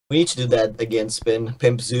We need to do that again, Spin.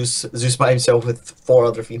 Pimp Zeus by himself with 4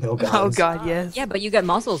 other female guys. Oh god, yes. Yeah, but you got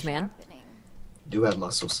muscles, man. Do have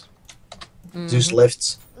muscles. Zeus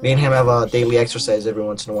lifts. Me and him have a daily exercise every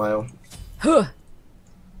once in a while. Huh.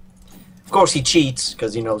 Of course he cheats,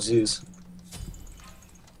 because you know Zeus.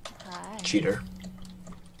 Cheater.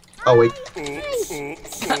 Oh wait.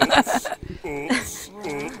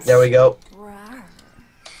 There we go.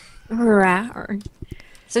 Rawr.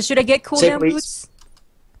 So should I get cooldown please. boots?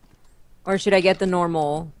 Or should I get the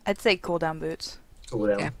normal? I'd say cooldown boots.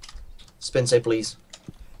 Cooldown. Okay. Spin, say please.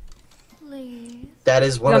 Please. That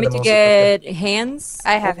is one You of want the me most. to get hands?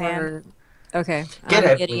 I have or- hand. Okay. Get I'm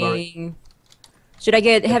heavenly, Mari. getting... Should I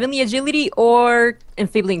get Heavenly Agility or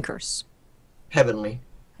Enfeebling Curse? Heavenly.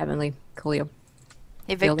 Heavenly. Coolio.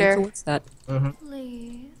 Hey, Building Victor. towards that.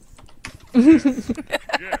 Please.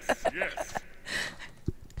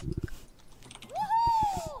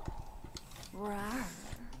 Rawr.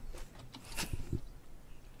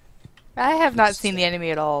 I have not seen the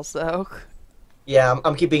enemy at all, so... Yeah,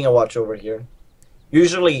 I'm keeping a watch over here.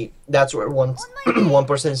 Usually, that's where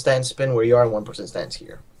 1% stands Spin where you are, and 1% stands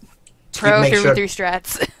here. Pro make 3v3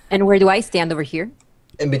 strats. And where do I stand over here?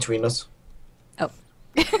 In between us. Oh.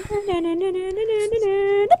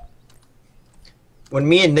 When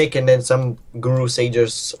me and Nick and then some Guru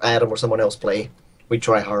Sages, Adam or someone else play, we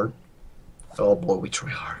try hard. Oh boy, we try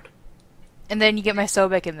hard. And then you get my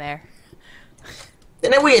Sobek in there.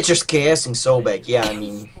 And then we get just KSing Sobek. Yeah, I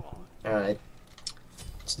mean, alright.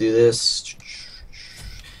 Let's do this.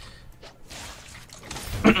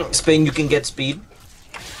 Spin, you can get speed.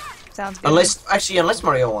 Sounds good. Unless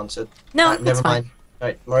Mariel wants it. No, that's never fine. mind.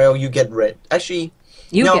 Alright, Mariel, you get red. Actually,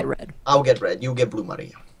 You no, get red. I'll get red. You get blue,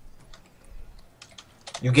 Mariel.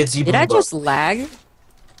 You get the Did blue I buff. just lag?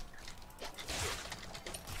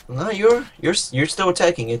 No, you're still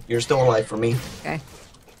attacking it. You're still alive for me. Okay.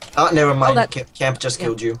 Oh, never mind. that- Camp just yeah.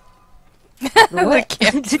 killed you. What? I'm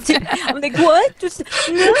like, what? Just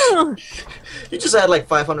no. You just had like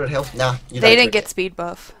 500 health. Nah, you They died didn't quick. get speed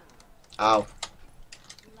buff. Ow.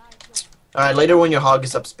 Alright, later when your hog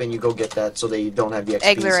is up Spin, you go get that so they don't have the XP.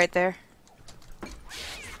 Eggs are right there.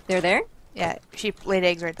 They're there? Yeah, she laid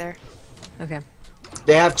eggs right there. Okay.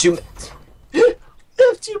 They have 2... they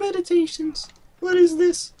have 2 meditations. What is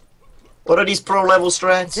this? What are these pro level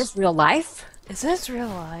strats? Is this real life? Is this real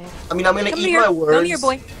life? I mean, I'm gonna Come eat here. my words. Come here,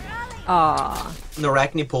 boy. Aw. And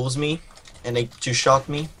Arachne pulls me, and they 2-shot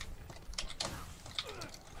me.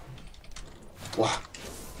 Wow.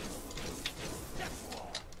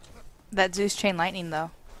 That Zeus chain lightning, though.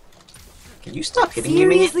 Can you stop hitting me?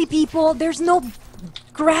 Seriously, people, there's no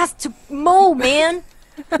grass to mow, man.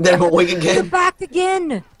 They're mowing They're again. back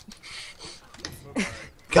again.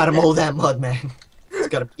 Gotta mow that mud, man. It's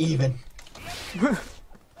gotta be even.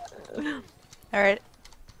 Alright.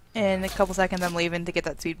 In a couple seconds, I'm leaving to get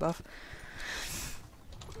that speed buff.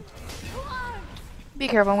 Be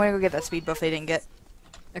careful, I'm gonna go get that speed buff they didn't get.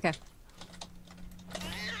 Okay.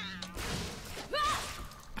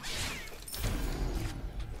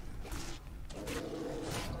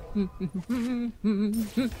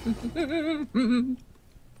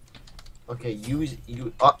 Okay, you.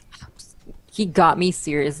 He got me,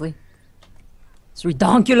 seriously. It's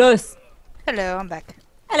redonkulous. Hello, I'm back.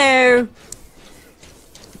 Hello.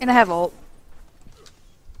 And I have ult.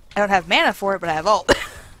 I don't have mana for it, but I have ult.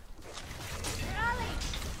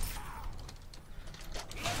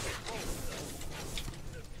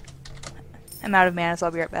 I'm out of mana, so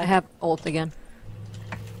I'll be right I back. have ult again.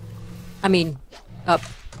 I mean, up.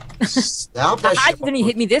 Stop that I shit. didn't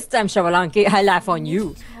hit me this time, Shavalanke. I laugh on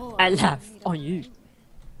you. I laugh on you.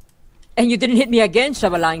 And you didn't hit me again,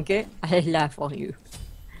 Shavalanke. I laugh on you.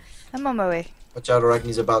 I'm on my way. Watch out,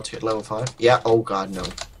 Arachne's about to hit level 5. Yeah, oh god, no.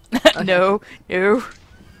 No, no.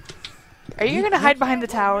 Are you gonna hide behind the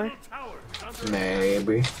tower?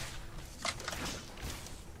 Maybe.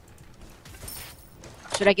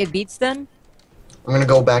 Should I get beats then? I'm gonna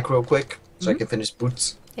go back real quick so I can finish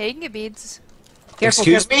boots. Yeah, you can get beads. Careful,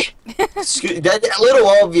 Excuse me? That's a little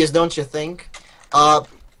obvious, don't you think?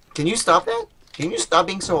 Can you stop that? Can you stop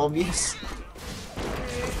being so obvious?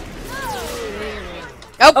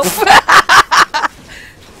 Oh!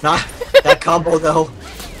 Nah, that combo though.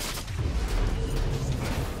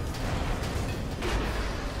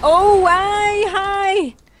 Oh,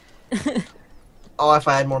 hi! Oh, if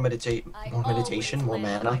I had more meditation, more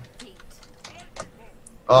mana.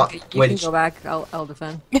 Oh, You can wait. go back. I'll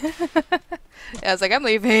defend. Yeah, I was like, I'm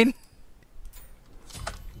leaving.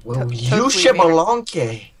 Will you Totally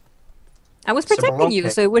Shibalonke? I was protecting you,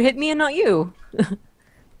 Sabalonke. so it would hit me and not you.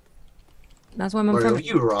 That's why I'm Mario, from.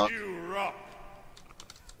 you rock.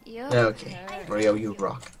 Yup. Okay, Mario, you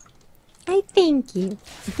rock. I thank you.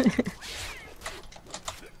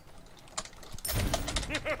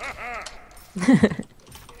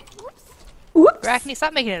 Whoops. Arachne,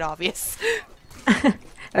 stop making it obvious.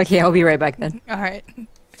 Okay, I'll be right back then. Alright.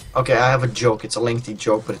 Okay, I have a joke. It's a lengthy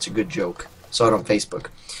joke, but it's a good joke. Saw it on Facebook.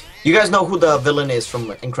 You guys know who the villain is from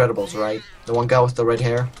Incredibles, right? The one guy with the red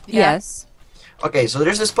hair? Yeah. Yes. Okay, so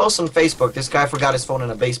there's this post on Facebook. This guy forgot his phone in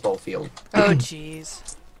a baseball field. Oh,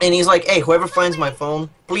 jeez. And he's like, hey, whoever finds my phone,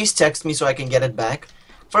 please text me so I can get it back.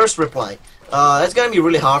 First reply. That's gonna be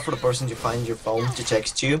really hard for the person to find your phone to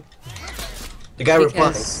text you. The guy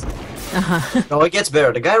replies. No, it gets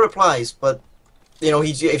better. The guy replies, but, you know,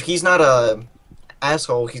 if he's not a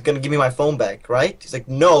asshole, he's gonna give me my phone back, right? He's like,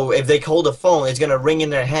 no, if they hold the phone, it's gonna ring in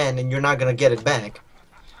their hand and you're not gonna get it back.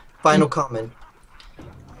 Final comment.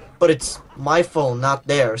 But it's my phone, not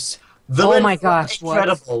theirs. Villain Oh my gosh, what?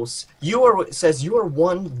 Incredibles. Says you are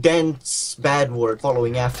one dense bad word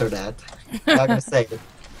following after that. I'm not gonna say it.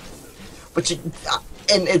 But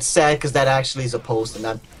and it's sad because that actually is a post and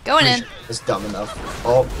that Going in. is dumb enough.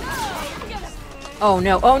 Oh, Oh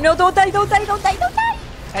no! Oh no! Don't die! Don't die! Don't die! Don't die!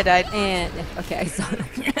 I died. And okay, I saw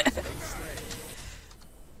it.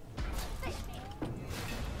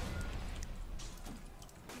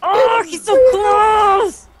 Oh, he's so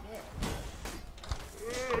close!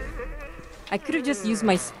 I could have just used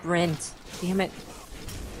my sprint. Damn it!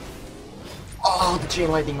 oh, the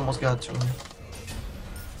chain lightning almost got to me.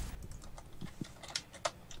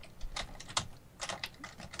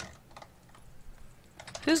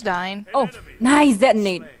 Who's dying? Oh, nice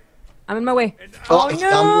detonate! I'm in my way. Oh, Oh, it's no!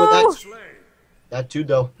 done with that. That too,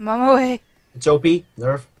 though. I'm on my way. It's OP.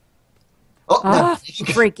 Nerf. Oh, Ah, no.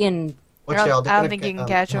 freaking! Watch I don't- out, they're I don't gonna think you can um,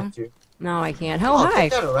 catch 'em. you. No, I can't. How Oh, high?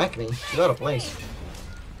 take that Arachne. You got a place.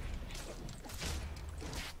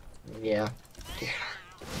 Yeah.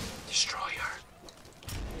 Destroy her.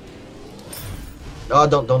 Oh,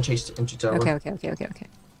 don't chase into tower. Okay.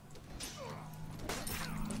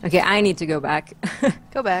 Okay, I need to go back.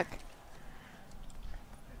 Go back.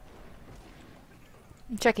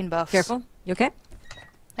 I'm checking buffs. Careful. You okay?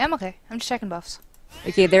 I'm okay. I'm just checking buffs.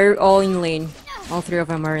 Okay, they're all in lane. All three of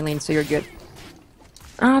them are in lane, so you're good.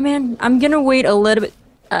 Oh man, I'm gonna wait a little bit.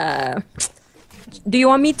 Do you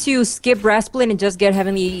want me to skip Breastplate and just get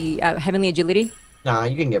heavenly agility? Nah,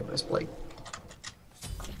 you can get breastplate.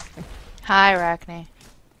 Hi, Arachne.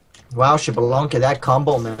 Wow, Shibalonka, that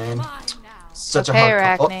combo, man. Such a Okay,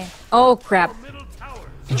 hard combo. Arachne. Oh crap!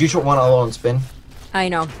 Did you want to alone spin? I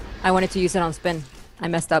know. I wanted to use it on spin. I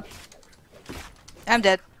messed up. I'm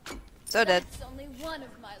dead. So dead. It's only one of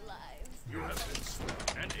my lives.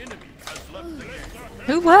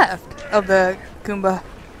 Who left of the Goomba?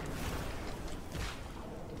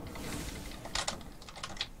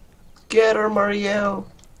 Get her, Mariel.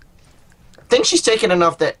 I think she's taken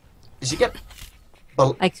enough that. Did she get?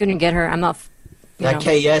 Well, I couldn't get her. I'm not. You that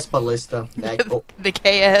know. KS ballista. That, oh, The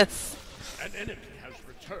KS. An enemy has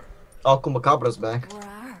returned. oh, Kumacabra's back.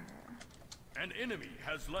 Rawr. An enemy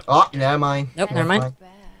has left. Oh, never mind. Nope, never mind. Bad.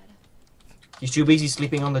 He's too busy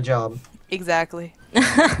sleeping on the job. Exactly.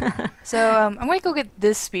 So, I'm gonna go get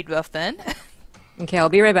this speed buff then. Okay, I'll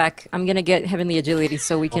be right back. I'm gonna get heavenly agility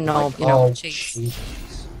so we can all, you know, chase.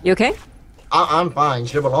 jeez. You okay? I'm fine.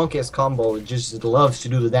 Shibalonka's combo just loves to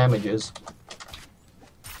do the damages.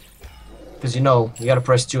 Because you know, you gotta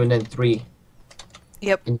press 2 and then 3.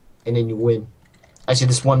 Yep. And then you win. Actually,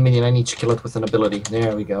 this 1 minion, I need to kill it with an ability.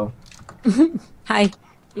 There we go. Hi. You I'm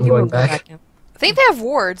can going move back. now. I think they have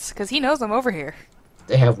wards, because he knows I'm over here.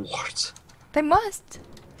 They have wards. They must.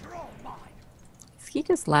 Is he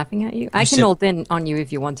just laughing at you? I can sit- ult in on you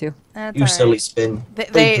if you want to. That's You alright. silly spin.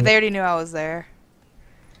 They already knew I was there.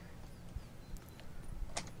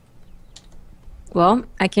 Well,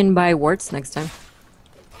 I can buy warts next time.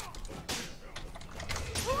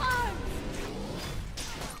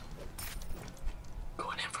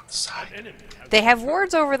 Going in from the side. They have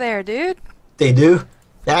wards over there, dude. They do.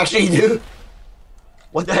 They actually do.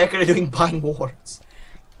 What the heck are they doing buying wards?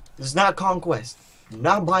 This is not conquest. Do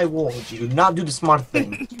not buy wards. You do not do the smart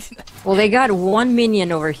thing. Well, they got one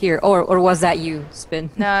minion over here. Or was that you, Spin?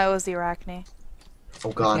 No, it was the Arachne.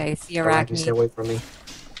 Oh god. Okay, it's the Arachne, Arachne. stay away from me.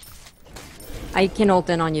 I can ult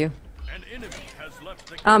in on you. An enemy has left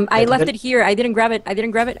the I left it here. I didn't grab it. I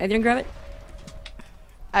didn't grab it.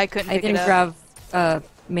 I couldn't I pick it didn't up. grab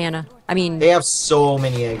mana. I mean, They have so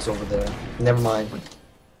many eggs over there. Never mind.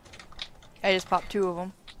 I just popped 2 of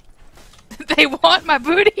them. They want my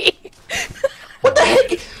booty. What the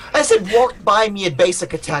heck? I said walked by me and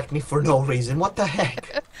basic attacked me for no reason. What the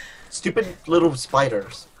heck? Stupid little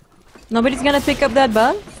spiders. nobody's gonna pick up that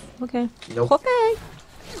buff? Okay. Nope. Okay.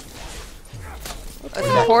 What's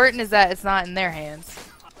important is that it's not in their hands.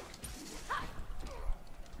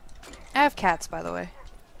 I have cats, by the way.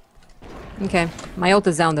 Okay, my ult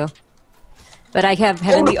is down though. But I have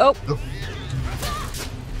heavenly. Oh!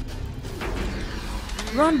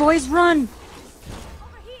 Run, boys, run!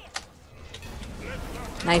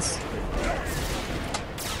 Nice.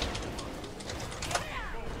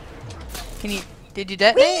 Can you? Did you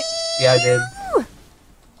detonate? Yeah, I did.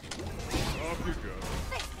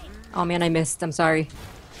 Oh man, I missed. I'm sorry.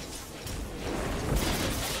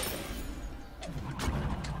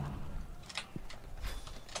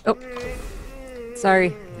 Oh.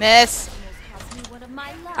 Sorry. Miss.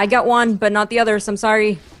 I got one, but not the others. I'm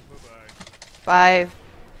sorry. 5.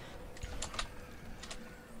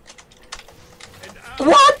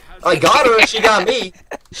 What? I got her. She got me.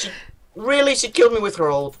 She killed me with her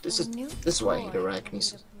ult. This is why I hate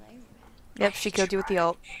Arachnes. Yep, she killed you with the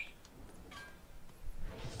ult.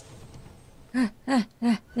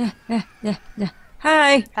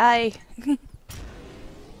 Hi. Hi.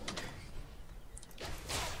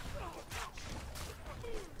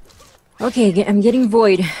 Okay, I'm getting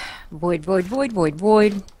void. Void. Void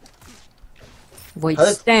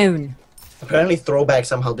stone. Apparently, throwback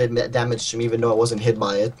somehow did damage to me, even though I wasn't hit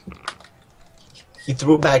by it. He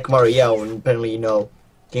threw back Mariel, and apparently,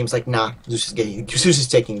 game's like, nah, Zeus is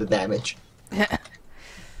taking the damage. I'm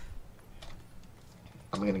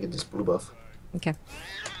gonna get this blue buff. Okay.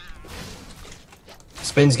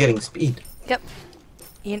 Spin's getting speed. Yep.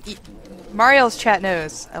 Mariel's chat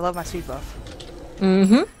knows. I love my speed buff.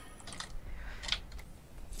 Mm-hmm.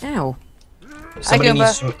 Ow. Somebody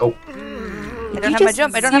needs to. Oh. I don't have my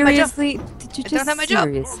jump. I don't have my jump. Did you I just don't have my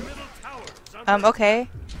jump. seriously? Okay.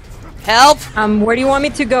 Help! Where do you want me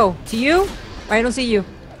to go? To you? I don't see you.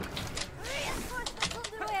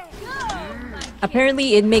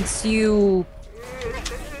 Apparently, it makes you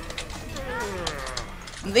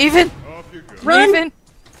Leaving. run. Leaving.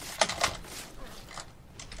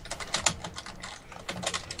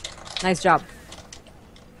 Nice job.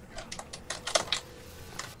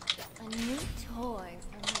 A new toy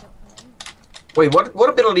for me to play. Wait, what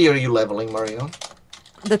ability are you leveling, Mario?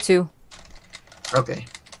 The 2. Okay.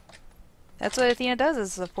 That's what Athena does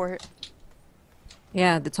as support.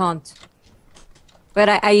 Yeah, the taunt. But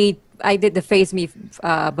I did the phase me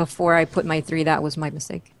before I put my 3. That was my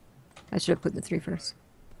mistake. I should have put the 3 first.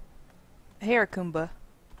 Hey, Kumba.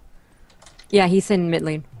 Yeah, he's in mid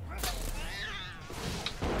lane.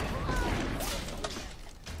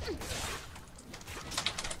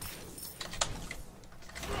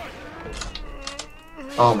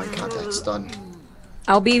 Oh my god, that's done.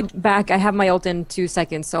 I'll be back. I have my ult in 2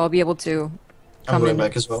 seconds, so I'll be able to I'm come going in back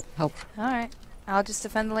and as well. help. Alright. I'll just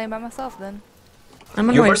defend the lane by myself then. I'm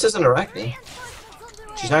Your annoyed. versus an Arachne.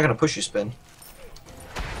 She's not gonna push you, Spin.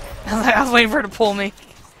 I was waiting for her to pull me.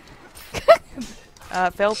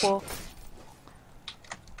 Fail pull.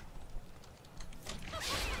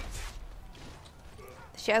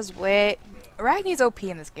 She has way... Arachne's OP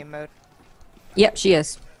in this game mode. Yep, she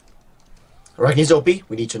is. Arachne's OP.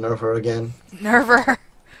 We need to nerf her again. Nerf her.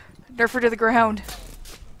 Nerf her to the ground.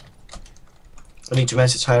 I need to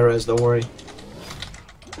message Hi-Rez, don't worry.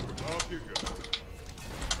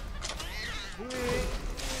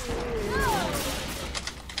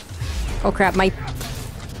 Oh crap, my...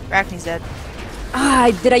 Arachne's dead.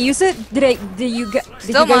 did I use it? Did you guys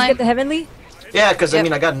Still mine. get the heavenly? Yeah, because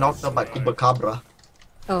Yep. I got knocked out by Chupacabra.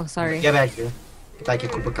 Oh, sorry. Get back here. Get back here,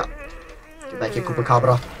 Chupacabra. Get back here,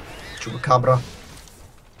 Chupacabra. Chupacabra.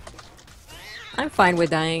 I'm fine with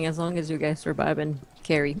dying as long as you guys survive and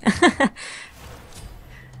carry.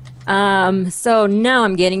 So now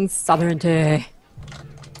I'm getting sovereignty.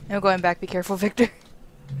 I'm going back. Be careful, Victor.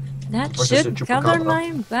 That Versus should the cover Chupacabra.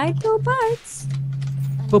 my vital parts.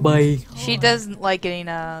 Bye-bye. She doesn't like getting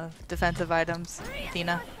defensive items,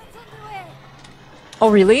 Athena. Oh,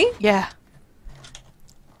 really? Yeah.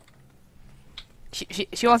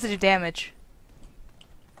 She wants to do damage.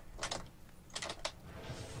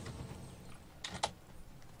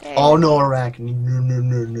 Okay. Oh no, Arachne. No.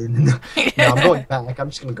 No, I'm going back. I'm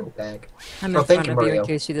just gonna go back. I'm Oh, in thank front you, of you Mariel. in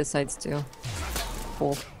case she decides to.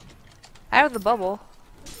 Cool. I have the bubble.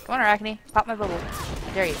 Come on, Arachne. Pop my bubble.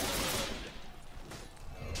 I dare you.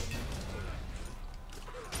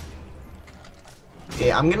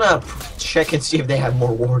 Okay, I'm gonna check and see if they have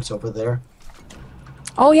more wards over there.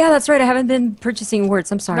 Oh yeah, that's right. I haven't been purchasing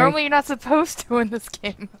words. I'm sorry. Normally, you're not supposed to in this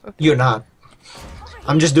game mode. You're not.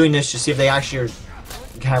 I'm just doing this to see if they actually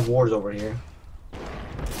have wards over here.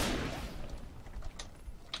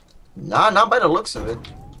 Nah, not by the looks of it.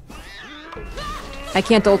 I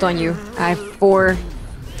can't ult on you. I have 4,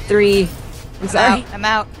 3. I'm sorry. I'm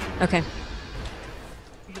out. Okay.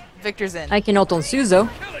 Victor's in. I can ult on Suzo.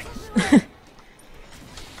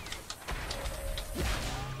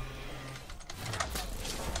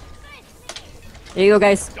 There you go,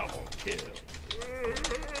 guys.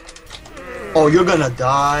 Oh, you're gonna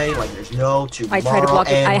die. Like there's no tomorrow. I try to block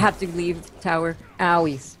it. and- I have to leave tower.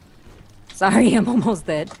 Owies. Sorry, I'm almost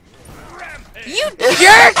dead. You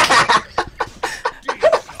jerk!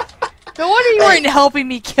 No wonder you weren't helping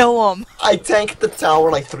me kill him. I tanked the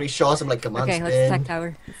tower like 3 shots. I'm like, come on, Okay, spin. let's attack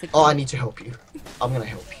tower. Let's take Oh, I need to help you. I'm gonna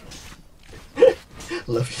help you.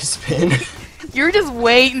 Love you, spin. You were just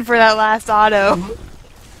waiting for that last auto.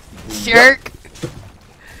 Jerk.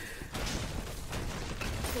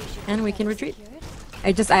 And we can retreat.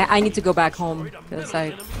 I need to go back home because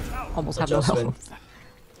I almost have no Adjustment. health.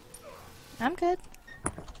 I'm good.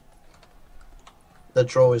 The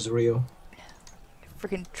troll is real.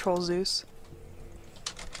 Freaking troll Zeus.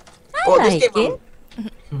 Oh, like this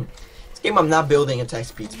game I'm not building attack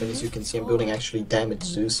speed, but as you can see, I'm building actually damage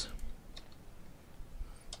Zeus.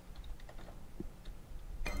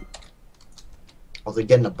 Oh, they're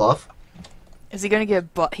getting a buff? Is he gonna get a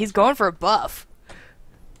buff? He's going for a buff.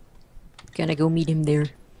 Gonna go meet him there.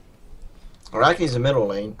 Arachne's the middle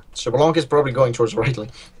lane. Shablanka's probably going towards the right lane.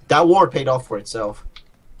 That ward paid off for itself.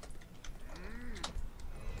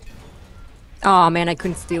 Oh man, I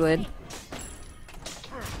couldn't steal it.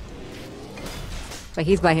 But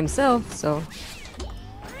he's by himself, so...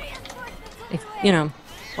 If, you know,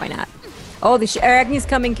 why not? Oh, the Arachne's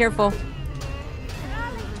coming, careful.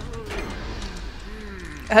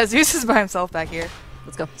 Zeus is by himself back here.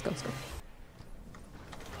 Let's go, let's go, let's go.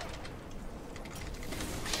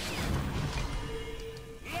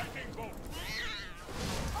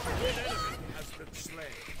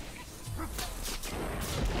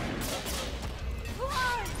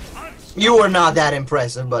 You are not that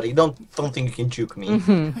impressive, buddy. Don't think you can juke me.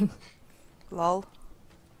 Lol.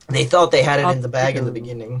 They thought they had it in the bag in the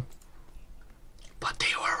beginning. But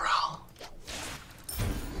they were wrong.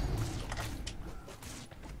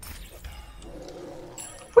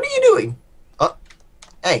 What are you doing?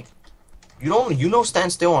 Hey. You know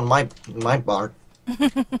stand still on my bar.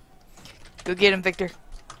 Go get him, Victor.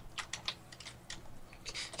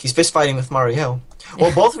 He's fist fighting with Mariel.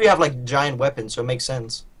 Well, both of you have like giant weapons, so it makes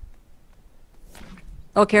sense.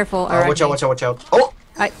 Oh, careful. Watch out, watch out, watch out. Oh!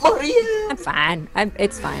 Mariel! I'm fine.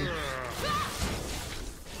 It's fine.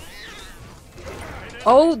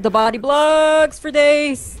 Oh, the body blocks for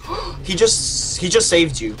days. He just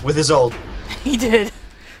saved you with his ult. He did.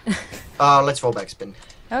 Let's fall back spin.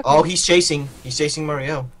 Okay. Oh, he's chasing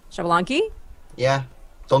Mariel. Shabalanki? Yeah.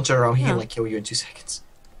 Don't turn around, he can Oh. like kill you in 2 seconds.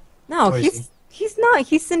 No, Where is he's not.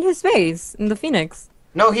 He's in his base in the Phoenix.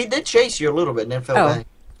 No, he did chase you a little bit and then fell Oh. back.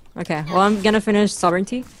 Okay, well I'm gonna finish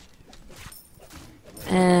Sovereignty.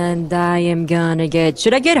 And I am gonna get...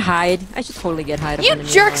 Should I get Hide? I should totally get Hide. You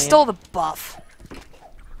jerk stole the buff.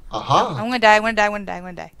 Aha. I'm gonna die, I'm gonna die, I'm gonna die, I'm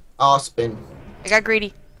gonna die. Oh, spin. I got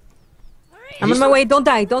greedy. I'm on my way, don't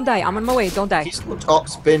die, don't die. I'm on my way, don't die. He's top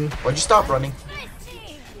spin. Why'd you stop running?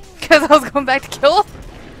 Because I was going back to kill him.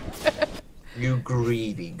 You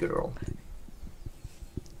greedy girl.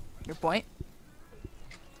 Your point?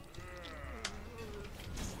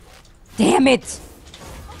 Damn it!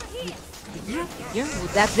 Yeah,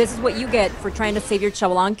 well, this is what you get for trying to save your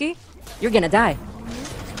Shabalanki. You're gonna die.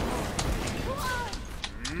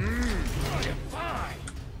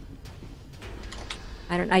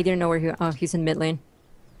 I didn't know where he... Oh, he's in mid lane.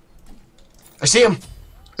 I see him.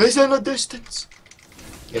 He's in the distance.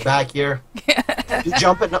 Get back here. You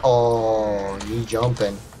jumping? Oh, you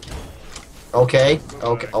jumping. Okay,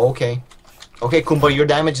 okay. Okay, Kumba, your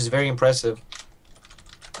damage is very impressive.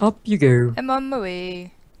 Up you go. I'm on my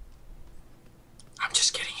way. I'm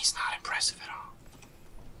just kidding, he's not impressive at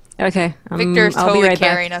all. Okay, Victor's I'll be totally right back.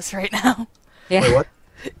 carrying us right now. Yeah. Wait, what?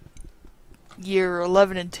 You're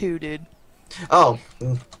 11 and 2, dude. Oh,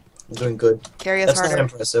 I'm doing good. Carry us That's not harder.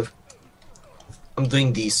 impressive. I'm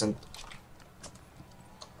doing decent.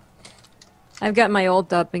 I've got my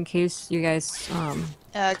ult up in case you guys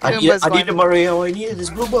I Kumba's need a going. Mario. I needed this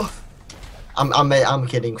blue buff. I'm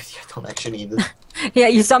kidding with you. I don't actually need it. Yeah,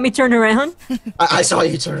 you saw me turn around? I saw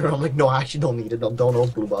you turn around. I'm like, no, I actually don't need it. Don't know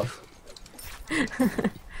blue buff.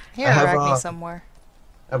 Here, I have, Arachne somewhere.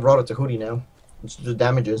 I brought it to Howdy now. It's the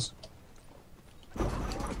damages.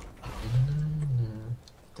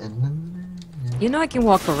 You know I can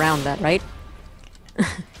walk around that, right?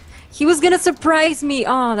 He was gonna surprise me!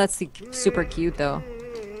 Oh, that's super cute though.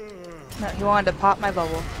 No, he wanted to pop my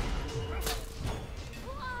bubble.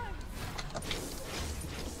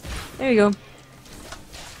 There you go.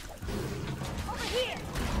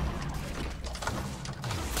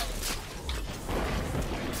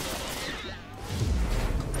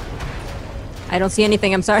 I don't see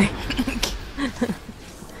anything, I'm sorry.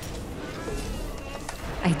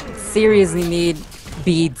 I seriously need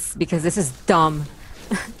beads because this is dumb.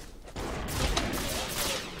 I'm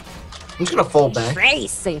just gonna fall back.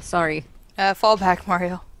 Crazy! Sorry. Fall back,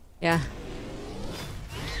 Mario. Yeah.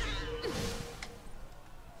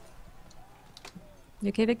 You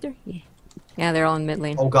okay, Victor? Yeah. Yeah, they're all in mid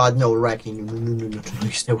lane. Oh god, no, Arachne. No,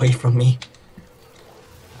 stay away from me.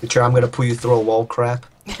 Victor, I'm gonna pull you through a wall crap.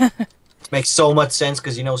 It makes so much sense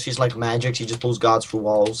because you know she's like magic, she just pulls gods through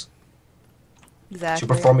walls. Exactly. She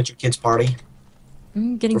perform at your kid's party.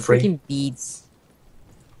 I'm getting For free. freaking beads.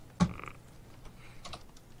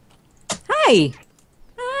 Hi!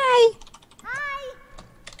 Hi!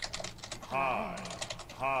 Hi,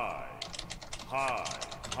 hi, hi,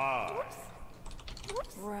 hi.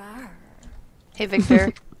 Rawr. Hey,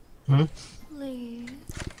 Victor. Please.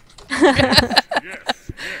 Yes,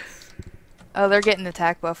 yes. Oh, they're getting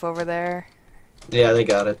attack buff over there. Yeah, they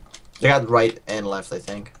got it. They got right and left, I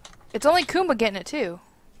think. It's only Kuma getting it too.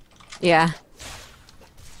 Yeah.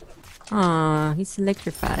 Aw, he's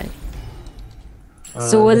electrified.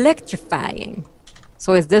 So electrifying.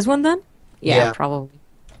 So is this one done? Yeah, Yeah. probably.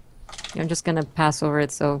 I'm just gonna pass over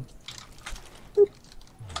it, so...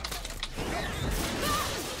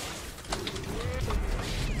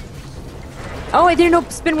 Oh, I didn't know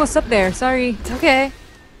Spin was up there. Sorry. It's okay.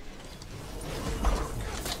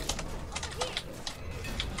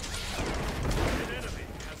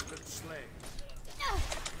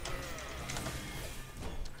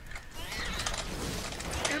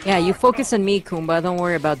 Yeah, you focus on me, Kumba. Don't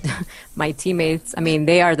worry about my teammates. I mean,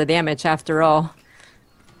 they are the damage after all.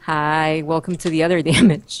 Hi, welcome to the other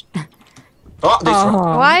damage. Oh, they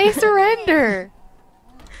Why surrender?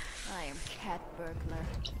 I am cat burglar.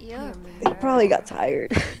 You're me. Probably got tired.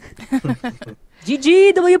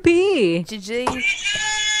 GG, WP! GG.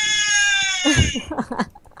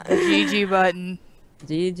 The GG button.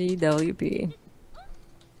 GG, WP.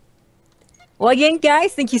 Well, again,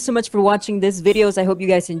 guys, thank you so much for watching this videos. I hope you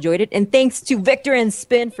guys enjoyed it. And thanks to Victor and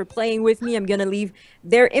Spin for playing with me. I'm going to leave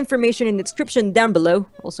their information in the description down below,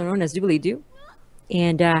 also known as Doobly-Doo.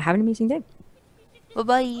 And have an amazing day.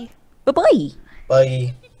 Bye-bye. Bye-bye.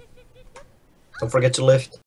 Bye. Don't forget to lift.